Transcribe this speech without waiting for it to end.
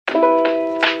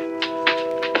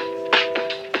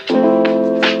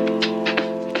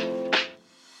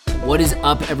What is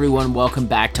up, everyone? Welcome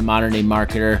back to Modern Day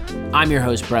Marketer. I'm your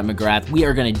host, Brett McGrath. We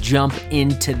are going to jump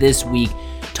into this week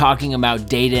talking about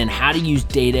data and how to use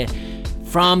data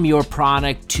from your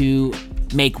product to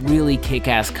make really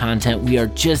kick-ass content. We are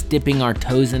just dipping our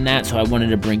toes in that, so I wanted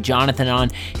to bring Jonathan on.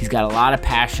 He's got a lot of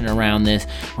passion around this.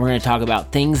 We're going to talk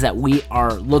about things that we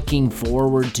are looking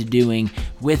forward to doing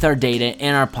with our data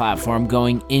and our platform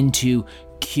going into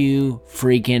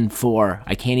Q4.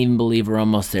 I can't even believe we're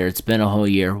almost there. It's been a whole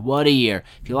year. What a year.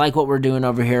 If you like what we're doing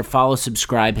over here, follow,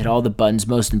 subscribe, hit all the buttons.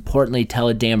 Most importantly, tell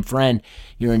a damn friend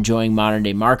you're enjoying Modern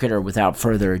Day Marketer. Without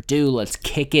further ado, let's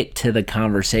kick it to the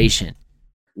conversation.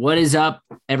 What is up,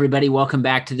 everybody? Welcome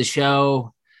back to the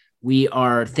show. We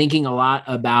are thinking a lot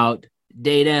about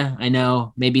data. I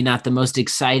know maybe not the most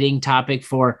exciting topic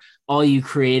for all you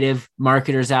creative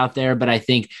marketers out there, but I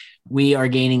think we are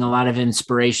gaining a lot of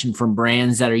inspiration from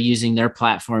brands that are using their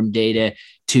platform data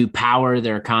to power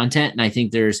their content. And I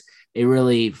think there's a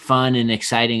really fun and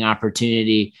exciting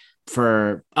opportunity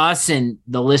for us and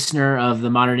the listener of the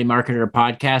Modern Day Marketer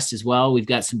podcast as well. We've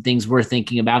got some things we're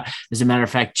thinking about. As a matter of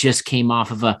fact, just came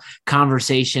off of a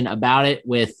conversation about it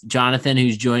with Jonathan,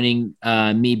 who's joining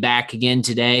me back again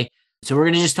today. So we're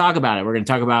going to just talk about it. We're going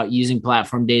to talk about using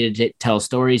platform data to tell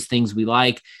stories, things we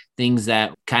like, things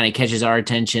that kind of catches our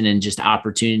attention, and just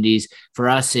opportunities for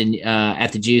us and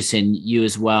at the Juice and you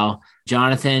as well.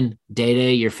 Jonathan,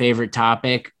 data, your favorite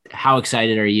topic. How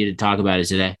excited are you to talk about it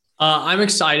today? I'm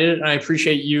excited, and I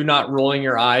appreciate you not rolling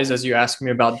your eyes as you ask me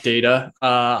about data.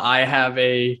 I have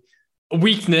a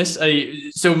weakness.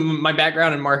 So my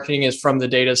background in marketing is from the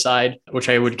data side, which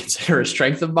I would consider a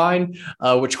strength of mine,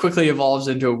 which quickly evolves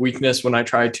into a weakness when I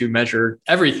try to measure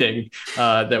everything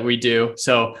that we do.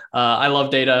 So I love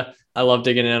data. I love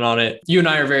digging in on it. You and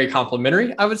I are very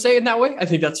complementary, I would say, in that way. I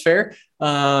think that's fair.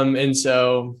 Excited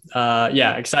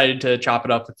to chop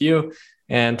it up with you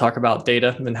and talk about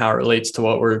data and how it relates to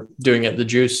what we're doing at the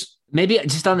Juice. Maybe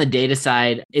just on the data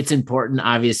side, it's important.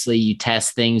 Obviously, you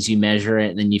test things, you measure it,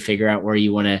 and then you figure out where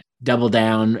you want to double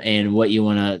down and what you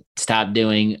want to stop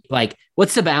doing. Like,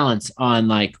 what's the balance on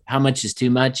like how much is too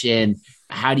much, and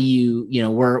how do you,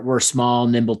 we're a small,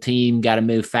 nimble team, got to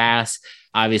move fast.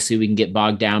 Obviously, we can get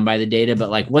bogged down by the data, but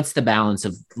like, what's the balance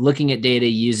of looking at data,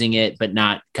 using it, but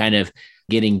not kind of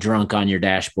getting drunk on your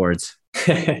dashboards?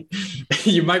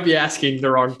 You might be asking the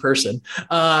wrong person.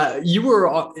 You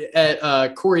were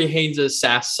at Corey Haynes'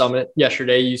 SaaS Summit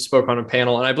yesterday. You spoke on a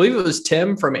panel, and I believe it was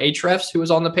Tim from Ahrefs who was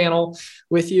on the panel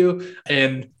with you.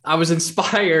 And I was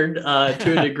inspired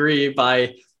to a degree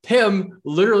by him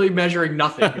literally measuring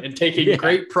nothing and taking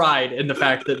great pride in the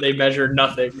fact that they measured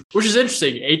nothing, which is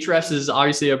interesting. Ahrefs is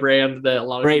obviously a brand that a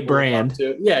lot of great people brand.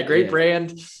 Great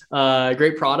brand,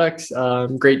 great product,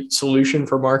 great solution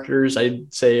for marketers.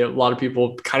 I'd say a lot of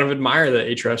people kind of admire the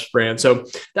Ahrefs brand. So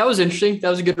that was interesting. That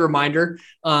was a good reminder.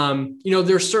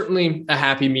 There's certainly a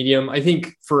happy medium. I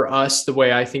think for us, the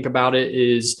way I think about it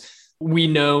is we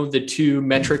know the two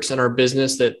metrics in our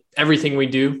business that everything we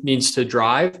do needs to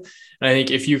drive. And I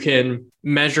think if you can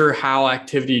measure how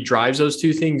activity drives those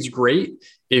two things, great.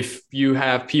 If you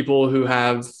have people who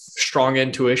have strong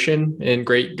intuition and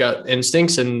great gut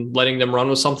instincts and letting them run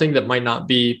with something that might not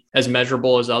be as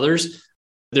measurable as others,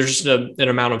 there's just an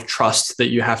amount of trust that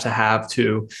you have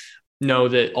to know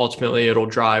that ultimately it'll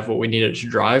drive what we need it to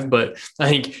drive. But I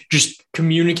think just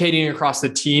communicating across the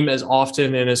team as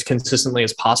often and as consistently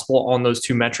as possible on those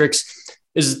two metrics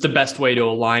is the best way to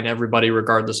align everybody,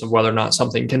 regardless of whether or not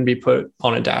something can be put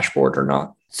on a dashboard or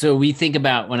not. So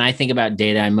when I think about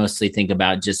data, I mostly think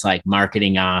about just like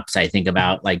marketing ops. I think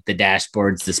about like the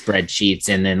dashboards, the spreadsheets,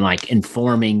 and then like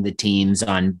informing the teams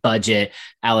on budget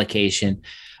allocation.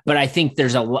 But I think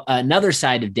there's another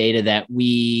side of data that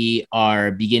we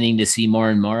are beginning to see more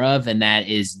and more of, and that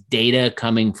is data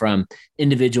coming from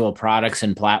individual products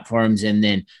and platforms, and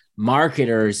then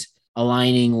marketers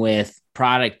aligning with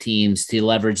product teams to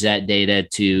leverage that data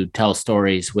to tell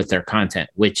stories with their content,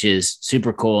 which is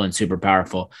super cool and super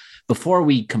powerful. Before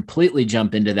we completely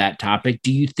jump into that topic,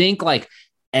 do you think like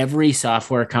every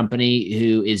software company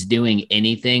who is doing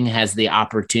anything has the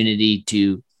opportunity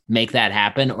to make that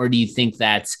happen? Or do you think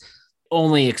that's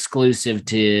only exclusive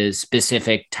to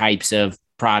specific types of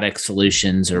product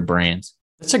solutions or brands?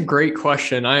 That's a great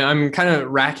question. I'm kind of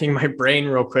racking my brain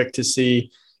real quick to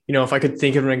see, if I could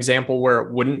think of an example where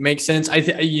it wouldn't make sense.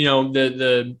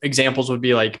 The examples would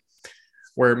be like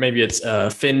where maybe it's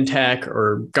fintech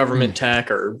or government tech,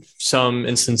 or some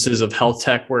instances of health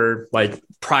tech where like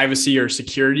privacy or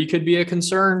security could be a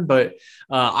concern. But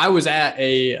I was at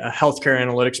a healthcare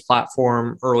analytics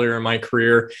platform earlier in my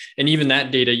career, and even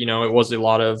that data, it was a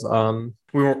lot of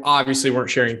we weren't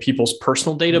sharing people's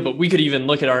personal data, but we could even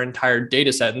look at our entire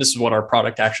data set, and this is what our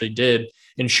product actually did,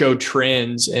 and show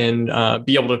trends and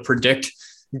be able to predict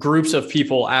groups of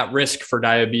people at risk for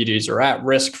diabetes or at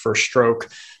risk for stroke.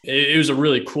 It was a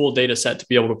really cool data set to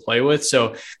be able to play with.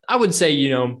 So I would say,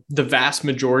 the vast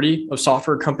majority of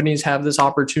software companies have this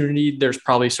opportunity. There's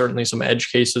probably certainly some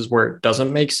edge cases where it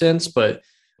doesn't make sense, but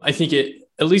I think it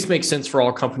at least makes sense for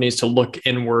all companies to look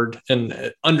inward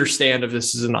and understand if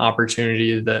this is an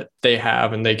opportunity that they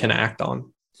have and they can act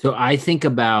on. So I think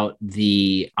about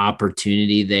the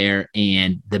opportunity there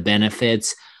and the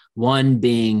benefits. One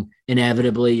being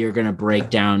inevitably you're going to break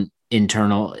down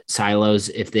internal silos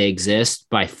if they exist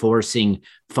by forcing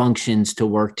functions to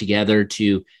work together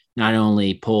to not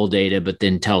only pull data, but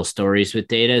then tell stories with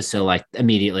data. So like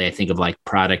immediately I think of like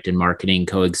product and marketing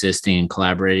coexisting and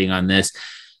collaborating on this.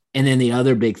 And then the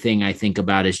other big thing I think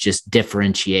about is just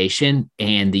differentiation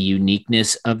and the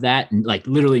uniqueness of that. And like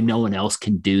literally no one else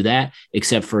can do that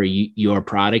except for your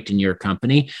product and your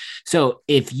company. So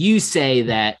if you say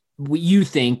that you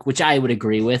think, which I would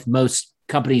agree with, most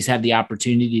companies have the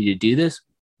opportunity to do this,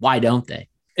 why don't they?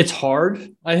 It's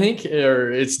hard, I think,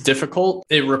 or it's difficult.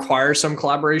 It requires some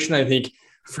collaboration. I think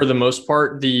for the most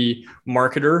part, the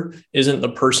marketer isn't the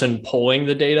person pulling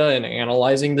the data and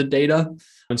analyzing the data.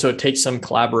 And so it takes some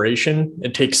collaboration.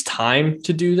 It takes time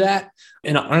to do that.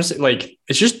 And honestly, like,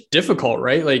 it's just difficult,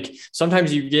 right? Like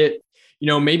sometimes you get,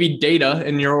 maybe data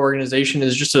in your organization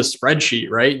is just a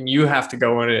spreadsheet, right? And you have to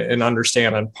go in and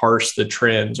understand and parse the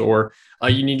trends, or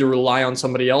you need to rely on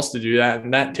somebody else to do that.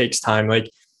 And that takes time. Like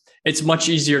it's much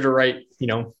easier to write,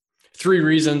 3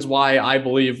 reasons why I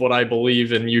believe what I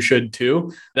believe and you should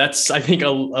too. That's, I think,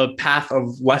 a path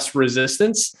of less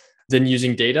resistance than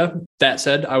using data. That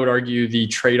said, I would argue the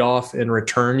trade-off in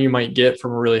return you might get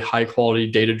from a really high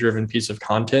quality data-driven piece of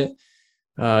content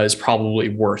is probably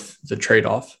worth the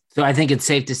trade-off. So I think it's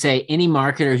safe to say any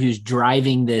marketer who's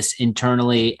driving this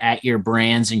internally at your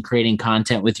brands and creating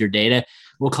content with your data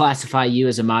will classify you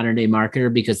as a modern day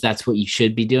marketer because that's what you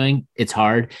should be doing. It's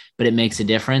hard, but it makes a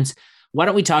difference. Why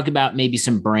don't we talk about maybe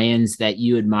some brands that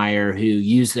you admire who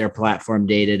use their platform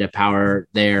data to power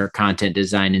their content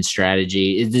design and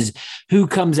strategy? Who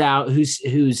comes out?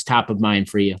 Who's top of mind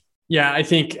for you? Yeah, I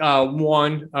think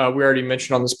one, we already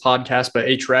mentioned on this podcast, but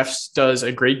Ahrefs does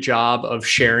a great job of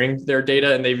sharing their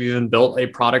data, and they've even built a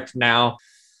product now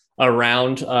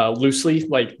around loosely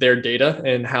like their data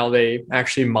and how they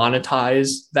actually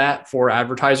monetize that for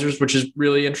advertisers, which is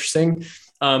really interesting.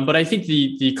 But I think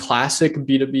the classic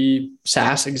B2B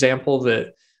SaaS example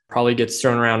that probably gets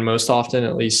thrown around most often,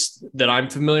 at least that I'm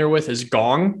familiar with, is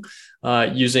Gong,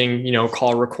 using,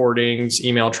 call recordings,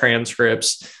 email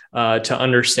transcripts to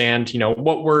understand,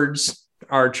 what words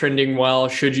are trending well.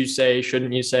 Should you say,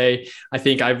 shouldn't you say? I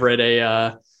think I've read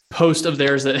a post of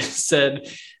theirs that said,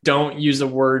 don't use the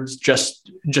words just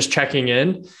checking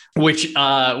in, which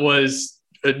was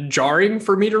jarring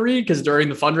for me to read because during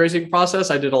the fundraising process,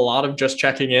 I did a lot of just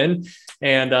checking in,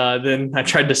 and then I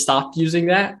tried to stop using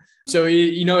that. So,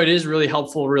 it is really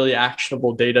helpful, really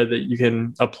actionable data that you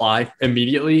can apply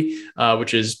immediately,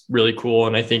 which is really cool.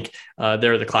 And I think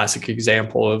they're the classic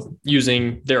example of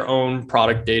using their own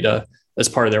product data as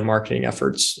part of their marketing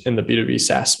efforts in the B2B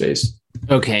SaaS space.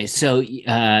 Okay. So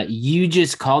you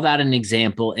just called out an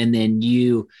example and then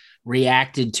you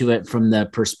reacted to it from the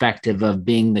perspective of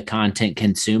being the content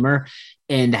consumer,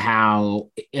 and how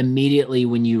immediately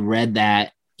when you read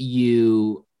that,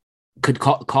 you could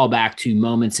call back to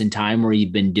moments in time where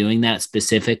you've been doing that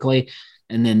specifically,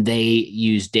 and then they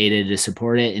use data to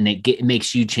support it, and it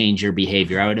makes you change your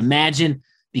behavior. I would imagine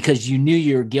because you knew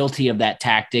you're guilty of that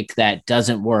tactic that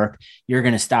doesn't work, you're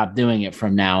going to stop doing it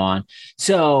from now on.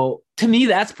 So to me,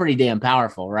 that's pretty damn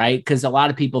powerful, right? Because a lot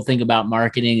of people think about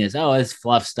marketing as, oh, it's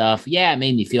fluff stuff. Yeah, it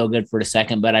made me feel good for a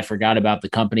second, but I forgot about the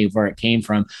company where it came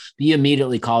from. But you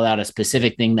immediately called out a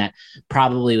specific thing that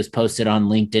probably was posted on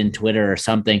LinkedIn, Twitter, or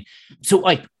something. So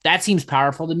like that seems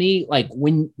powerful to me. Like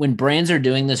when brands are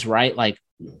doing this right, like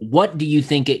what do you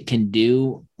think it can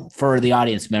do for the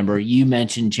audience member? You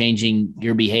mentioned changing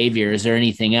your behavior. Is there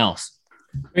anything else?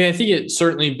 I mean, I think it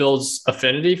certainly builds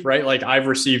affinity, right? Like I've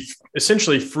received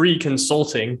essentially free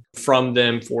consulting from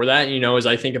them for that, as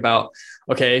I think about,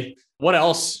 okay, what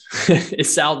else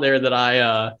is out there that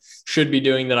I should be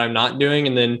doing that I'm not doing?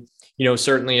 And then,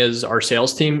 certainly as our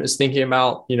sales team is thinking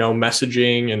about,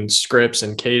 messaging and scripts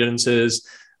and cadences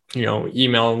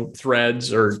email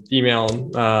threads or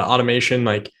email automation,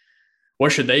 like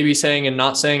what should they be saying and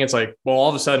not saying? It's like, well, all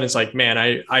of a sudden it's like, man,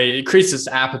 it creates this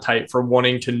appetite for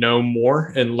wanting to know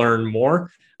more and learn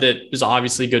more. That is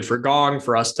obviously good for Gong,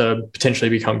 for us to potentially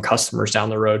become customers down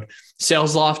the road.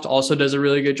 SalesLoft also does a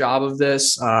really good job of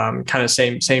this, kind of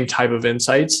same type of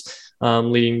insights,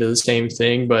 leading to the same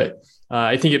thing. But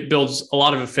I think it builds a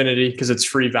lot of affinity because it's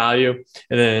free value,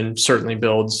 and then certainly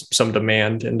builds some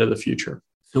demand into the future.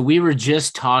 So we were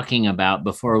just talking about,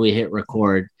 before we hit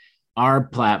record, our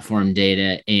platform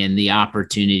data and the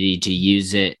opportunity to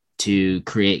use it to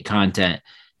create content.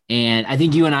 And I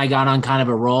think you and I got on kind of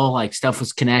a roll, like stuff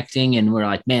was connecting and we're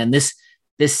like, man, this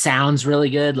sounds really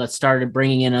good. Let's start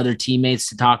bringing in other teammates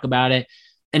to talk about it.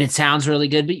 And it sounds really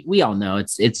good, but we all know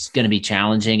it's going to be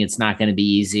challenging. It's not going to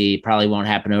be easy. It probably won't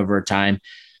happen over time,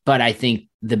 but I think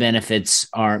the benefits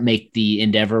make the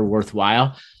endeavor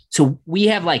worthwhile. So we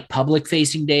have like public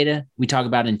facing data. We talk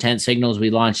about intent signals. We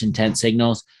launch intent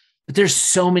signals, but there's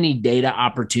so many data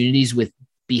opportunities with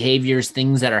behaviors,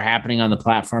 things that are happening on the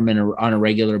platform on a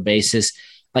regular basis.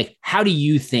 Like, how do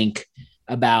you think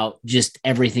about just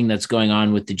everything that's going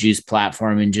on with the Juice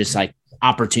platform and just like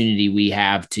opportunity we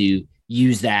have to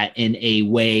use that in a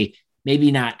way,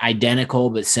 maybe not identical,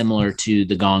 but similar to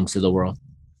the Gongs of the world?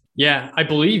 Yeah, I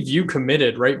believe you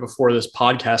committed right before this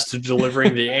podcast to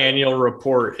delivering the annual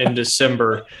report in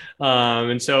December.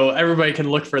 And so everybody can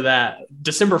look for that.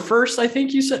 December 1st, I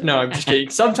think you said. No, I'm just kidding.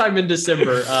 Sometime in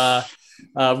December,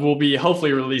 we'll be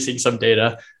hopefully releasing some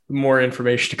data, more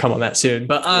information to come on that soon.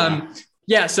 But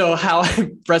yeah, so how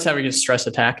Brett's having a stress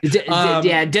attack. Don't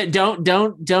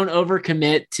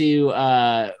overcommit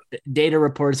to data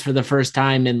reports for the first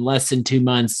time in less than 2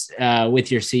 months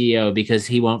with your CEO, because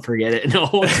he won't forget it and he'll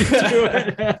hold you to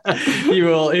it. He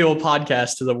will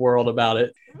podcast to the world about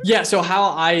it. Yeah. So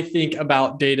how I think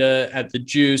about data at the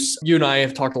Juice, you and I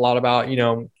have talked a lot about,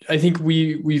 I think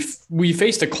we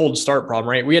faced a cold start problem,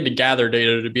 right? We had to gather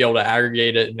data to be able to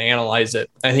aggregate it and analyze it.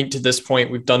 I think to this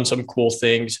point, we've done some cool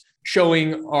things,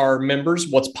 showing our members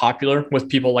what's popular with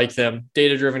people like them,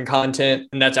 data-driven content.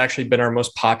 And that's actually been our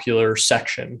most popular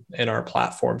section in our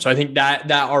platform. So I think that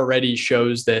already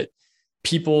shows that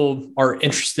people are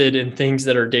interested in things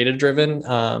that are data-driven.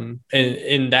 And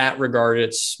in that regard,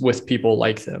 it's with people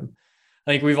like them.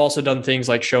 I think we've also done things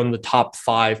like shown the top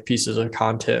 5 pieces of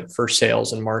content for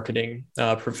sales and marketing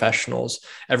professionals.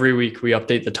 Every week we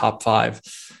update the top 5.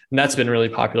 And that's been really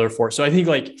popular for us. So I think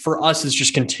like for us, it's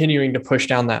just continuing to push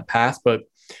down that path, but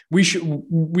we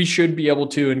should be able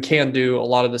to and can do a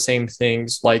lot of the same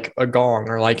things like a Gong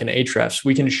or like an Ahrefs.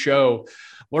 We can show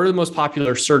what are the most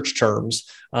popular search terms,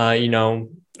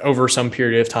 over some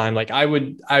period of time. Like I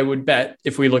would bet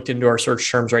if we looked into our search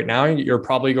terms right now, you're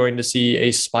probably going to see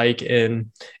a spike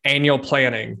in annual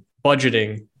planning,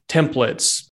 budgeting,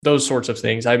 templates, those sorts of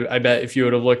things. I bet if you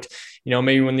would have looked,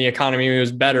 maybe when the economy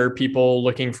was better, people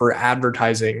looking for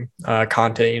advertising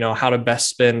content, how to best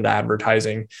spend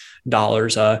advertising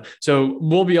dollars. So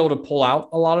we'll be able to pull out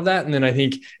a lot of that. And then I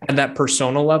think at that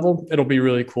persona level, it'll be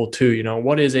really cool too.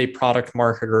 What is a product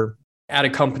marketer at a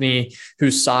company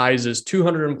whose size is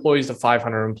 200 employees to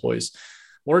 500 employees?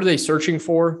 What are they searching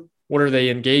for? What are they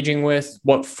engaging with?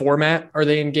 What format are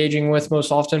they engaging with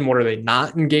most often? What are they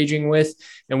not engaging with?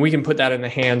 And we can put that in the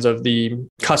hands of the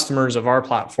customers of our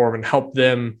platform and help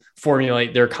them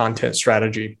formulate their content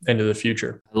strategy into the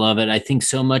future. I love it. I think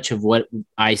so much of what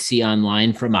I see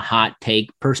online from a hot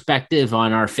take perspective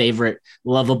on our favorite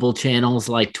lovable channels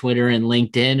like Twitter and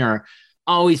LinkedIn are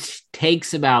always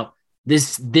takes about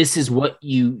this is what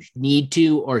you need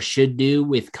to or should do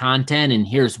with content, and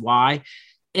here's why.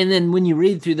 And then when you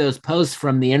read through those posts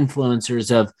from the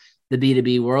influencers of the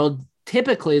B2B world,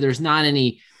 typically there's not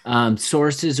any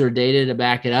sources or data to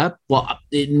back it up. Well,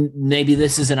 maybe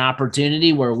this is an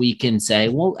opportunity where we can say,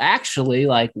 well, actually,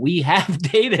 like we have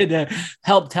data to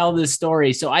help tell this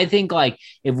story. So I think like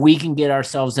if we can get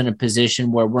ourselves in a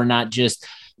position where we're not just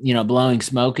blowing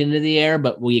smoke into the air,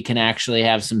 but we can actually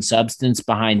have some substance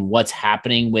behind what's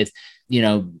happening with,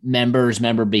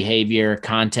 member behavior,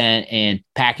 content, and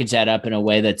package that up in a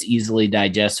way that's easily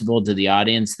digestible to the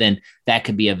audience, then that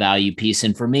could be a value piece.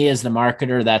 And for me as the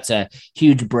marketer, that's a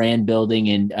huge brand building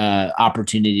and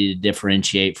opportunity to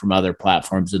differentiate from other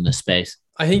platforms in the space.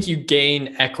 I think you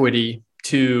gain equity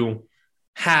to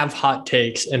have hot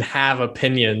takes and have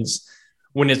opinions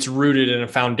when it's rooted in a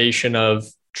foundation of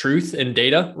truth and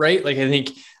data, right? Like I think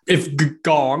if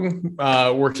Gong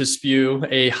were to spew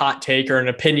a hot take or an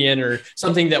opinion or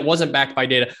something that wasn't backed by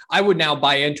data, I would now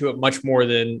buy into it much more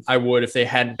than I would if they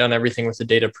hadn't done everything with the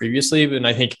data previously. And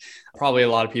I think probably a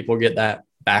lot of people get that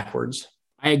backwards.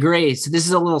 I agree. So this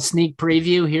is a little sneak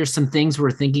preview. Here's some things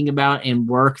we're thinking about and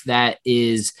work that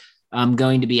is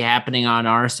going to be happening on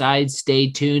our side.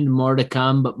 Stay tuned, more to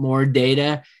come, but more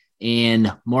data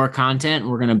and more content.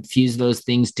 We're going to fuse those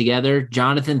things together.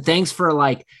 Jonathan, thanks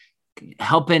for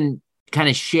helping kind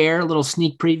of share a little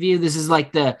sneak preview. This is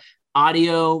like the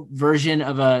audio version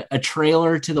of a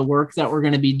trailer to the work that we're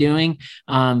going to be doing.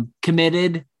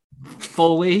 Committed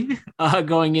fully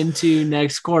going into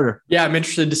next quarter. Yeah, I'm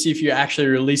interested to see if you actually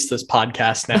release this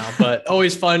podcast now, but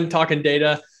always fun talking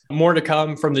data. More to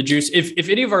come from the juice. If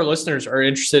any of our listeners are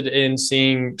interested in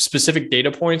seeing specific data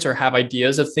points or have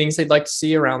ideas of things they'd like to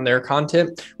see around their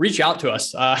content, reach out to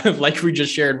us. Like we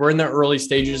just shared, we're in the early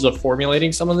stages of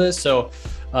formulating some of this. So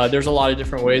there's a lot of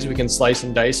different ways we can slice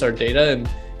and dice our data. And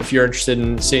if you're interested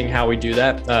in seeing how we do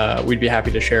that, we'd be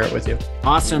happy to share it with you.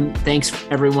 Awesome. Thanks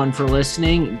everyone for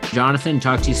listening. Jonathan,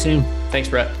 talk to you soon. Thanks,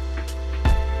 Brett.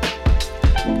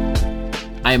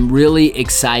 I'm really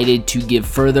excited to give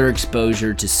further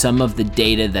exposure to some of the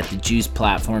data that the Juice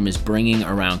platform is bringing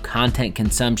around content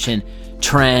consumption,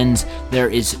 trends. There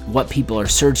is what people are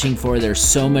searching for. There's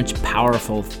so much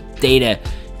powerful data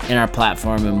in our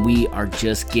platform, and we are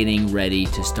just getting ready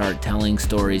to start telling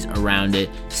stories around it.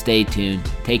 Stay tuned.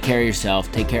 Take care of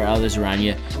yourself. Take care of others around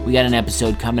you. We got an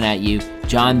episode coming at you.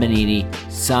 John Beniti,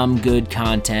 some good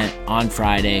content on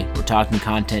Friday. We're talking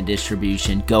content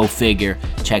distribution. Go figure.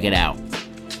 Check it out.